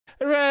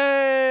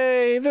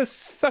The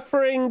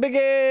suffering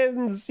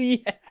begins.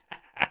 Yeah.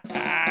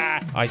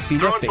 I see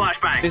nothing.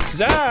 This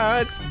is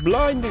it's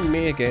blinding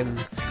me again.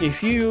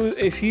 If you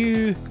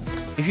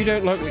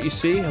don't like what you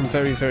see, I'm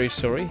very, very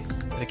sorry.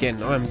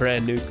 Again, I'm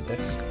brand new to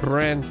this.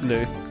 Brand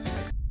new.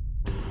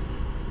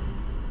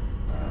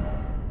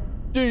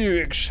 Do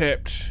you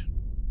accept?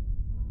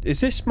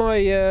 Is this my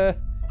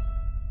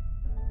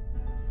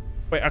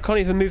Wait, I can't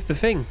even move the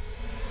thing.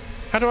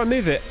 How do I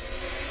move it?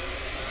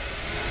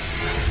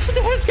 What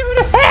the hell's going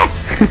on?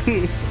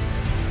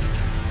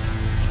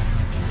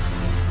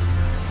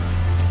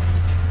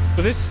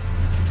 But is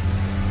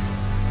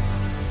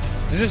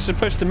this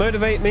supposed to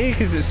motivate me?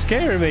 Because it's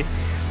scaring me.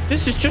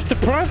 This is just a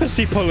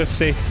privacy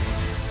policy.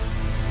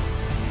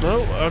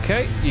 Oh,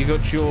 okay. You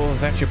got your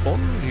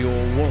vagabond, your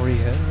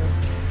warrior,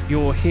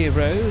 your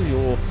hero,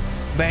 your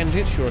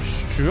bandit, your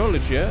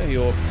astrologer,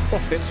 your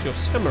prophet, your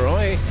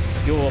samurai,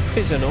 your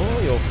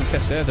prisoner, your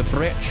confessor, the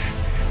wretch.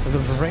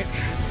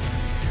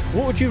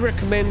 What would you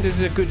recommend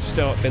as a good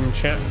start then,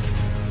 chat?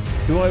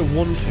 Do I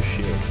want a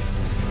shield?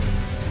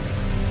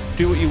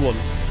 Do what you want.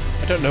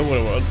 I don't know what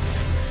I want.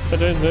 I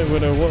don't know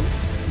what I want.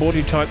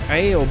 Body type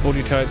A or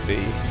body type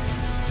B?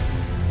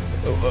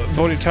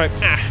 Body type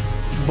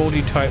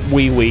Body type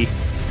wee.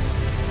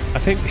 I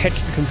think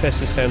Hedge the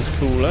Confessor sounds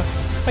cooler.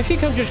 I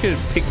think I'm just gonna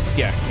pick,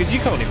 yeah, because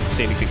you can't even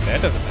see anything there.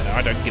 It doesn't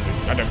matter.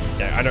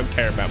 I don't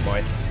care about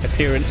my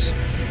appearance.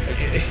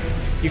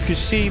 You can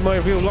see my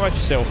real life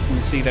self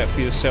and see that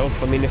for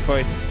yourself. I mean, if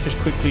I just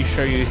quickly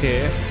show you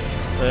here,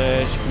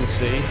 as you can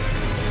see,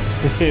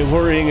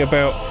 worrying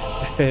about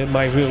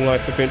my real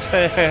life appearance.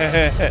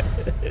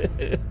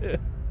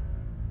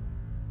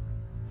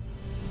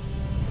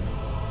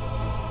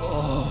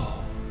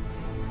 Oh,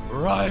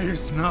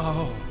 rise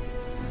now,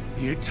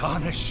 ye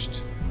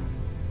tarnished,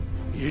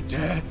 ye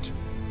dead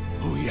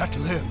who yet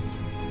live.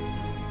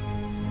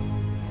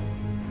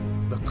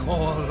 The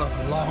call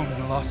of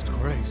long-lost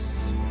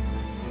grace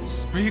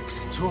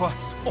speaks to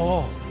us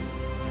all.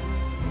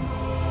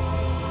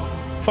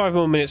 5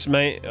 more minutes,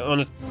 mate.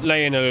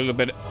 Lay in a little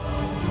bit.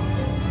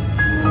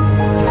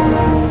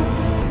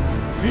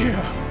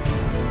 Fear,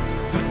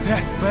 the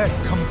deathbed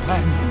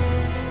companion,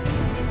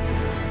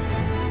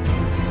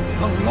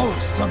 the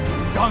loathsome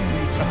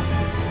dung-eater.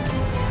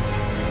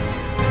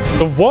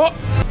 The what?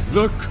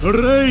 The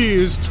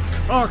crazed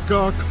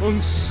caca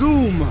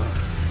consumer,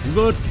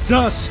 the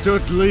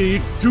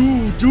dastardly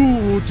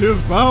doo-doo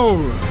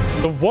devourer.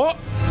 The what?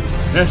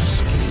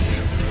 Pesky,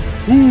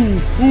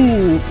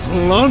 ooh,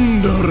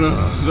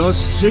 plunderer, the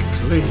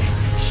sickly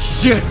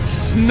shit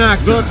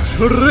snacker, the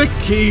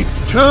tricky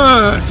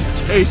turd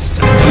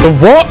taster. The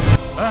what?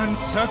 And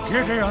Sir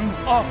Gideon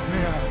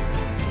Ofnir,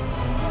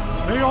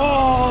 the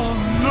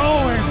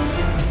all-knowing.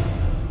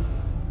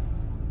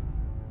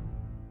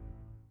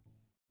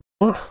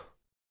 What?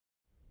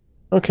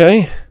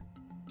 Okay.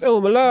 Oh,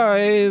 I'm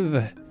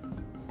alive.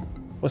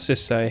 What's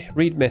this say?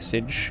 Read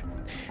message.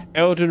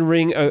 Elden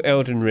Ring, oh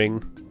Elden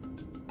Ring.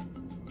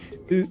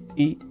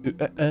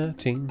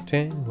 Ting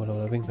ting,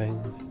 walla bing bang.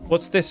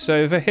 What's this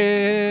over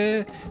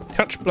here?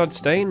 Touch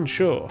bloodstain,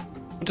 sure.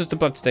 What does the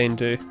bloodstain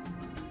do?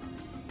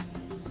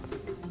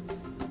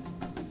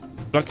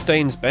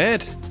 Bloodstain's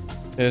bad.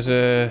 There's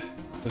a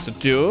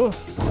door.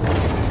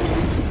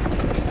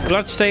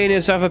 Bloodstain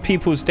is other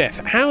people's death.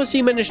 How has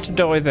he managed to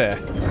die there?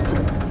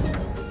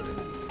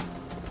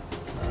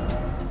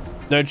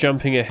 No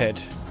jumping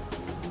ahead.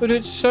 But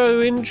it's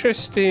so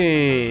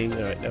interesting.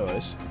 Alright, no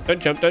worries.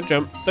 Don't jump, don't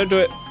jump. Don't do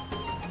it.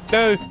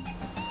 No.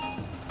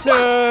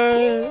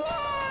 No.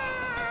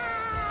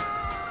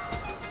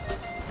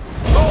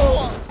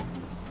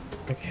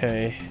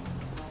 Okay.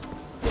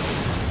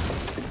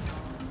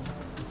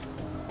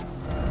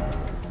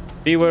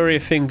 Be wary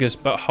of fingers,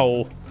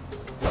 butthole.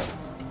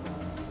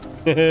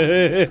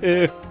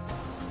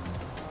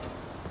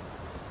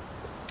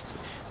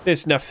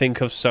 There's nothing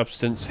of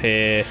substance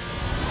here.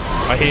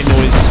 I hear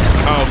noise.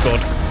 Oh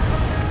god.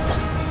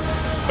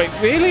 Wait,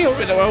 really?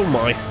 Oh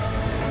my.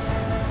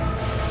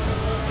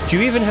 Do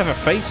you even have a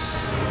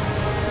face?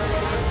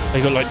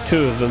 You got like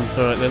 2 of them.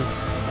 Alright then.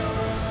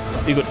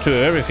 You got 2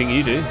 of everything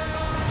you do.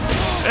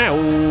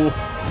 Ow.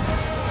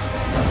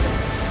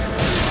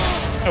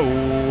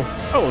 Oh.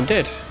 Oh, I'm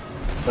dead.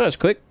 Oh, that's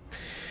quick.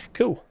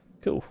 Cool.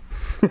 Cool.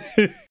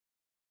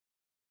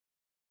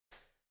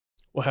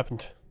 What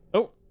happened?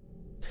 Oh.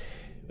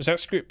 Was that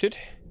scripted?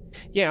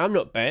 Yeah, I'm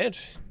not bad.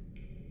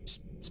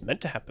 It's meant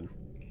to happen.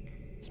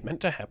 It's meant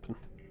to happen.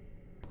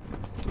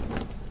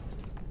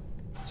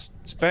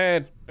 It's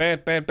bad. Bad.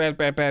 Worry,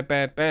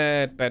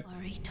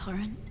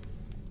 Torrent.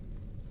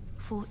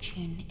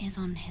 Fortune is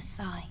on his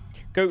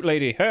side. Goat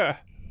lady, her.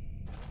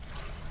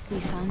 We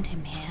found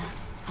him here,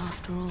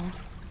 after all.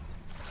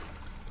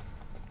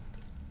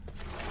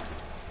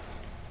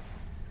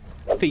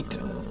 Feet.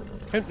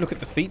 Don't look at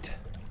the feet.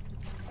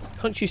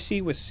 Can't you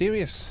see we're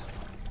serious?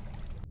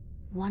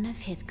 One of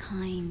his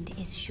kind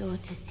is sure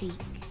to seek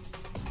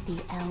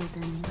the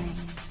Elden Ring.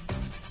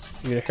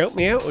 You gonna help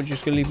me out or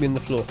just gonna leave me on the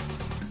floor?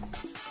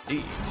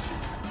 Jeez.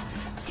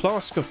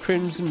 Flask of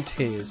Crimson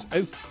Tears.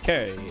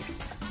 Okay.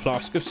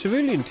 Flask of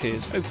cerulean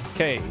tears.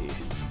 Okay.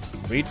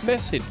 Read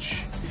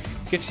message.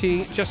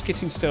 Just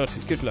getting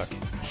started. Good luck.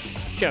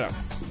 Shut up.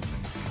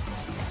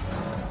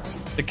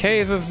 The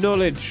Cave of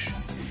Knowledge.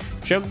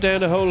 Jump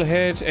down a hole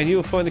ahead and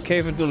you'll find the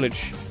Cave of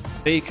Knowledge.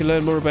 There you can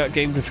learn more about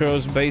game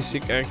controls,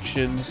 basic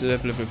actions, blah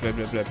blah blah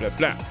blah blah blah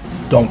blah.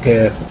 Don't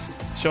care.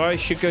 So I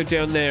should go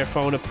down there if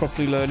I want to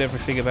properly learn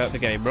everything about the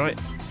game, right?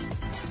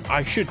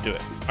 I should do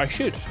it. I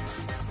should.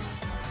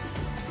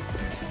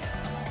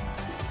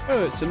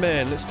 Oh, it's a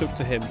man. Let's talk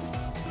to him.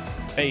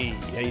 Hey,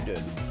 how you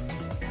doing?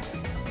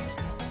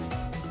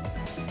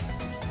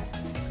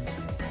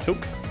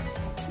 Talk.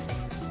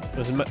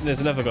 There's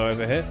another guy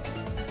over here.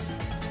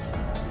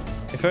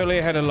 If only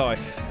I had a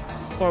life.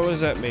 What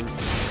does that mean?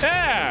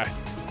 Ah!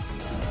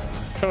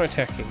 Try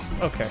attacking.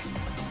 Okay.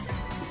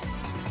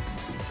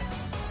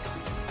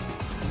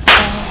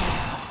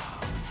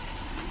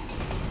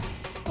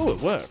 Oh,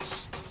 it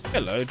works.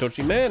 Hello,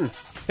 dodgy man.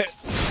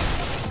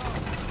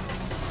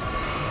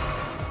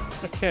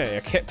 Okay, I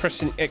kept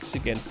pressing X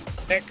again.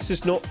 X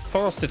is not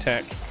fast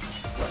attack.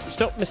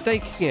 Stop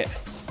mistaking it.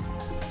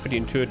 Pretty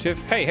intuitive.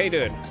 Hey, how you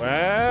doing?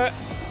 What?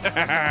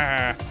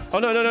 Oh,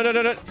 no, no, no, no,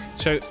 no, no.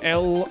 So,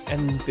 L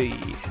and B.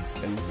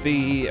 And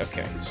B.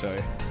 Okay, so...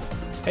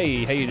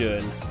 Hey, how you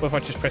doing? What if I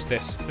just press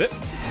this? What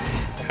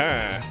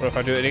if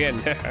I do it again?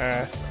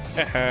 Oh,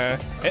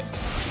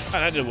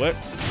 that didn't work.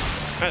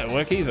 That didn't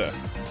work either.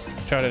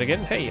 Try that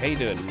again. Hey, how you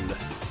doing?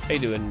 How you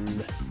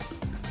doing?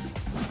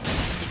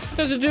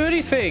 Doesn't do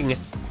anything.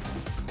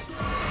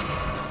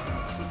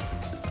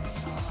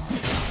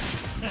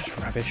 That's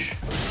rubbish.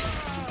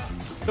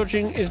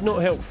 Dodging is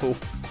not helpful.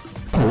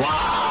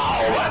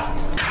 Wow!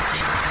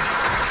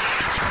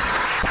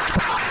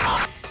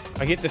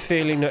 I get the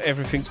feeling that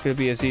everything's going to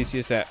be as easy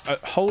as that.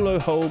 Hole, oh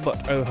hole,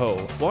 but oh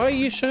hole. Why are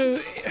you so...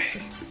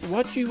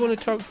 Why do you want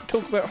to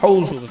talk about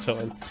holes all the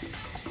time?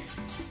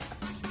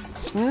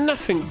 It's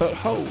nothing but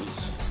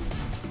holes.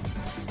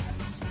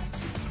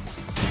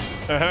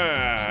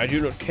 Aha! I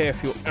do not care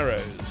for your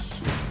arrows.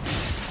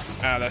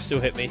 Ah, that still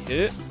hit me.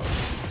 Did it?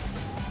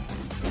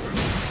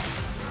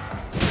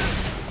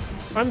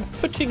 I'm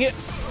putting it...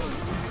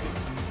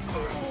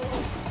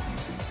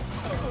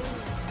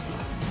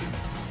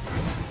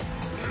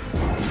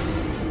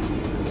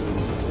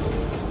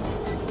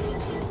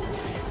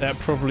 That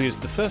probably is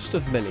the first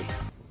of many.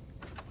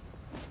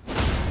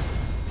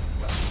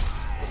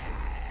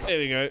 There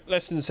we go.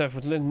 Lessons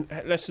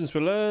were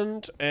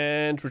learned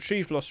and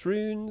retrieve lost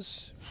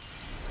runes.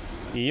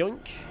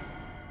 Yoink.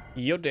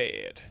 You're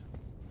dead.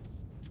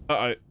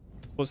 Uh-oh.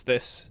 What's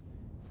this?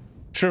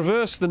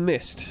 Traverse the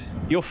mist.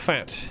 You're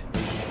fat.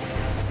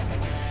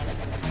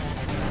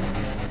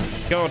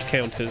 Guard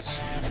counters.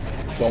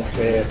 Don't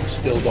care.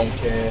 Still don't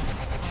care.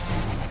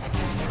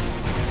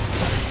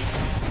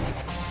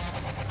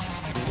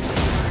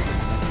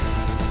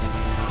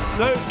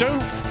 No,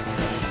 don't.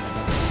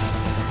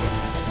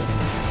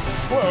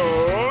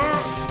 Whoa.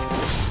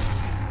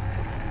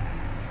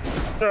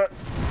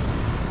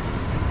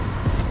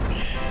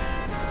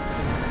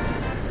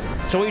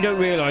 So what you don't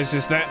realise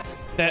is that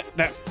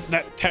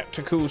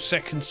tactical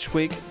second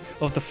swig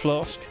of the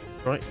flask,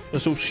 right?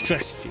 That's all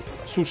strategy.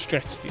 It's all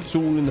strategy. It's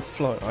all in the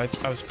flow. I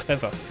was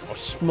clever. I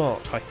was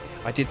smart.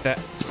 I did that.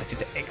 I did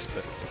that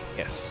expertly.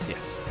 Yes,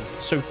 yes.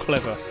 So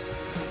clever.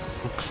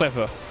 I'm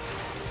clever.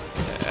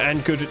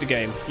 And good at the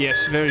game.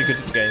 Yes, very good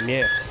at the game,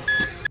 yes.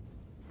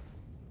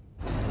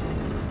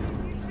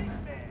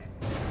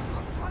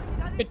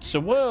 It's a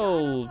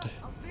world.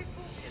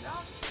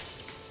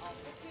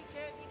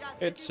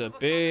 It's a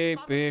big,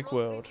 big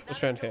world.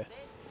 What's around here?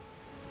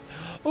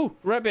 Oh,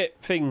 rabbit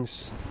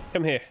things.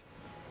 Come here.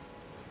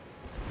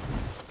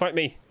 Fight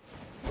me.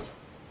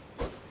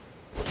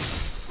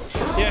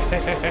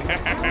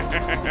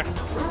 Yeah.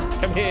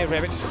 Come here,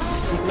 rabbit.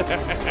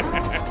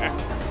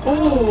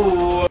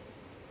 Oh.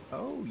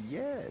 Oh,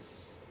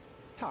 yes.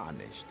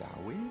 Tarnished,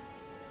 are we?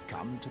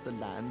 Come to the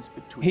lands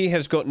between... He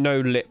has got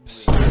no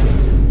lips.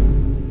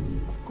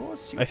 Of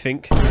course you... I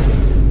think.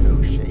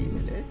 No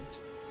shame in it.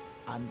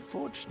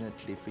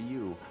 Unfortunately for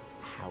you,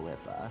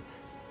 however,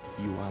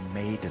 you are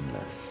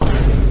maidenless.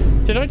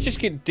 Did I just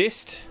get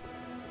dissed?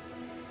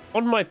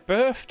 On my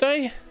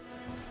birthday?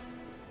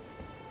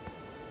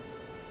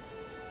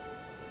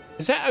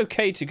 Is that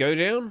okay to go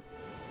down?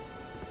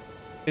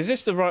 Is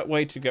this the right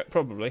way to go?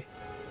 Probably.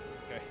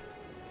 Okay.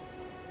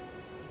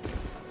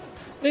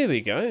 There we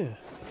go.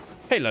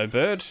 Hello,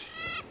 bird.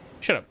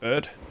 Shut up,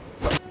 bird.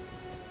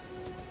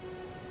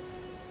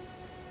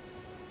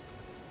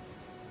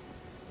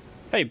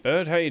 Hey,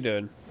 bird. How you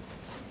doing?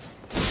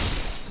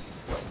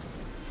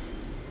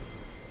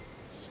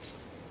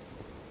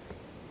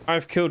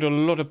 I've killed a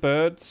lot of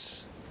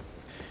birds.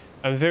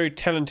 I'm very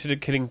talented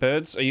at killing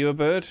birds. Are you a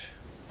bird?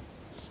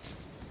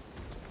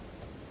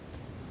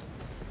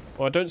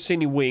 Well, I don't see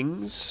any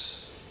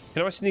wings.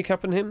 Can I sneak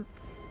up on him?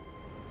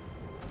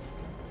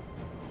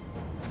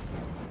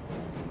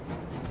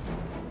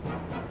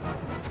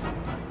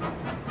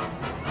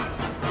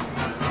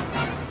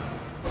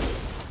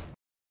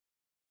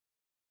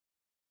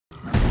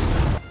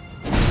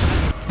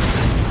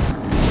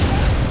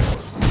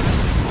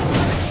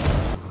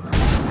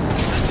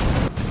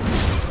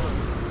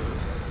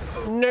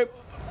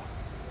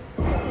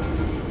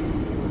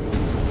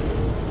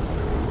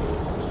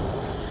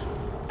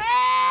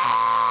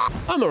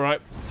 I'm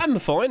alright. I'm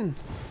fine.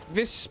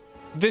 This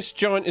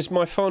giant is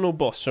my final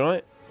boss,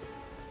 right?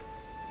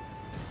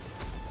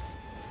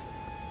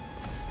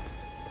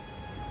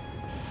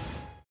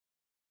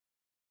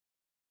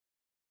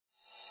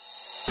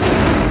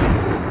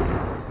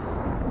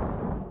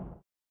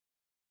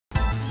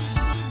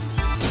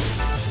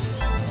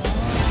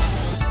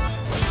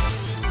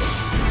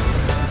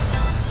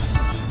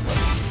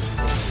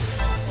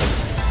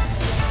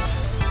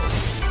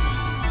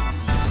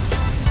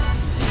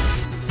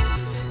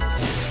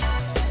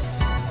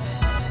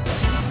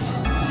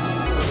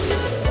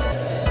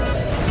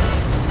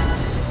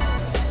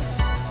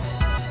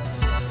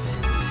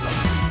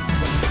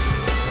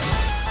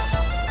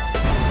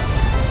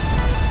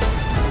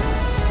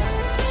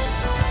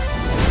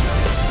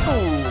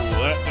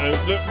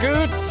 Look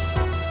good.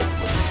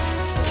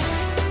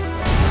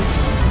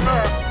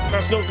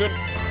 That's not good.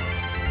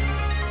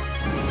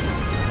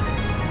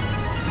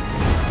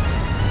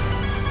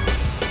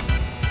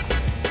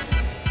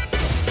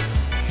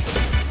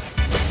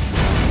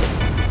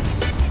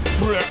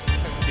 What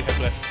do you have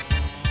left?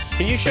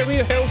 Can you show me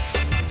your health?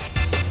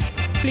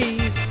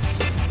 Please.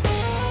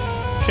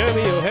 Show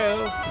me your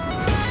health.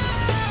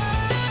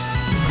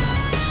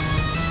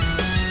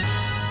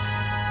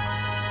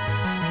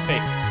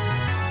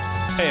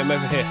 Hey, I'm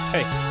over here.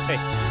 Hey.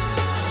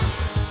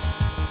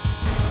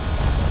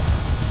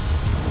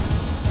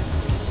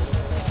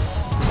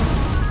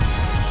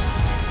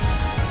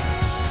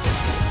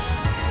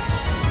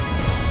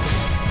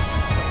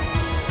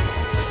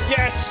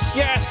 Yes!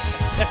 Yes!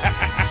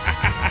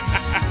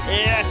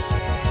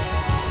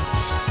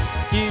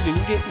 You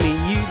didn't get me.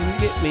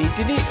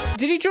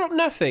 Did he drop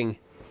nothing?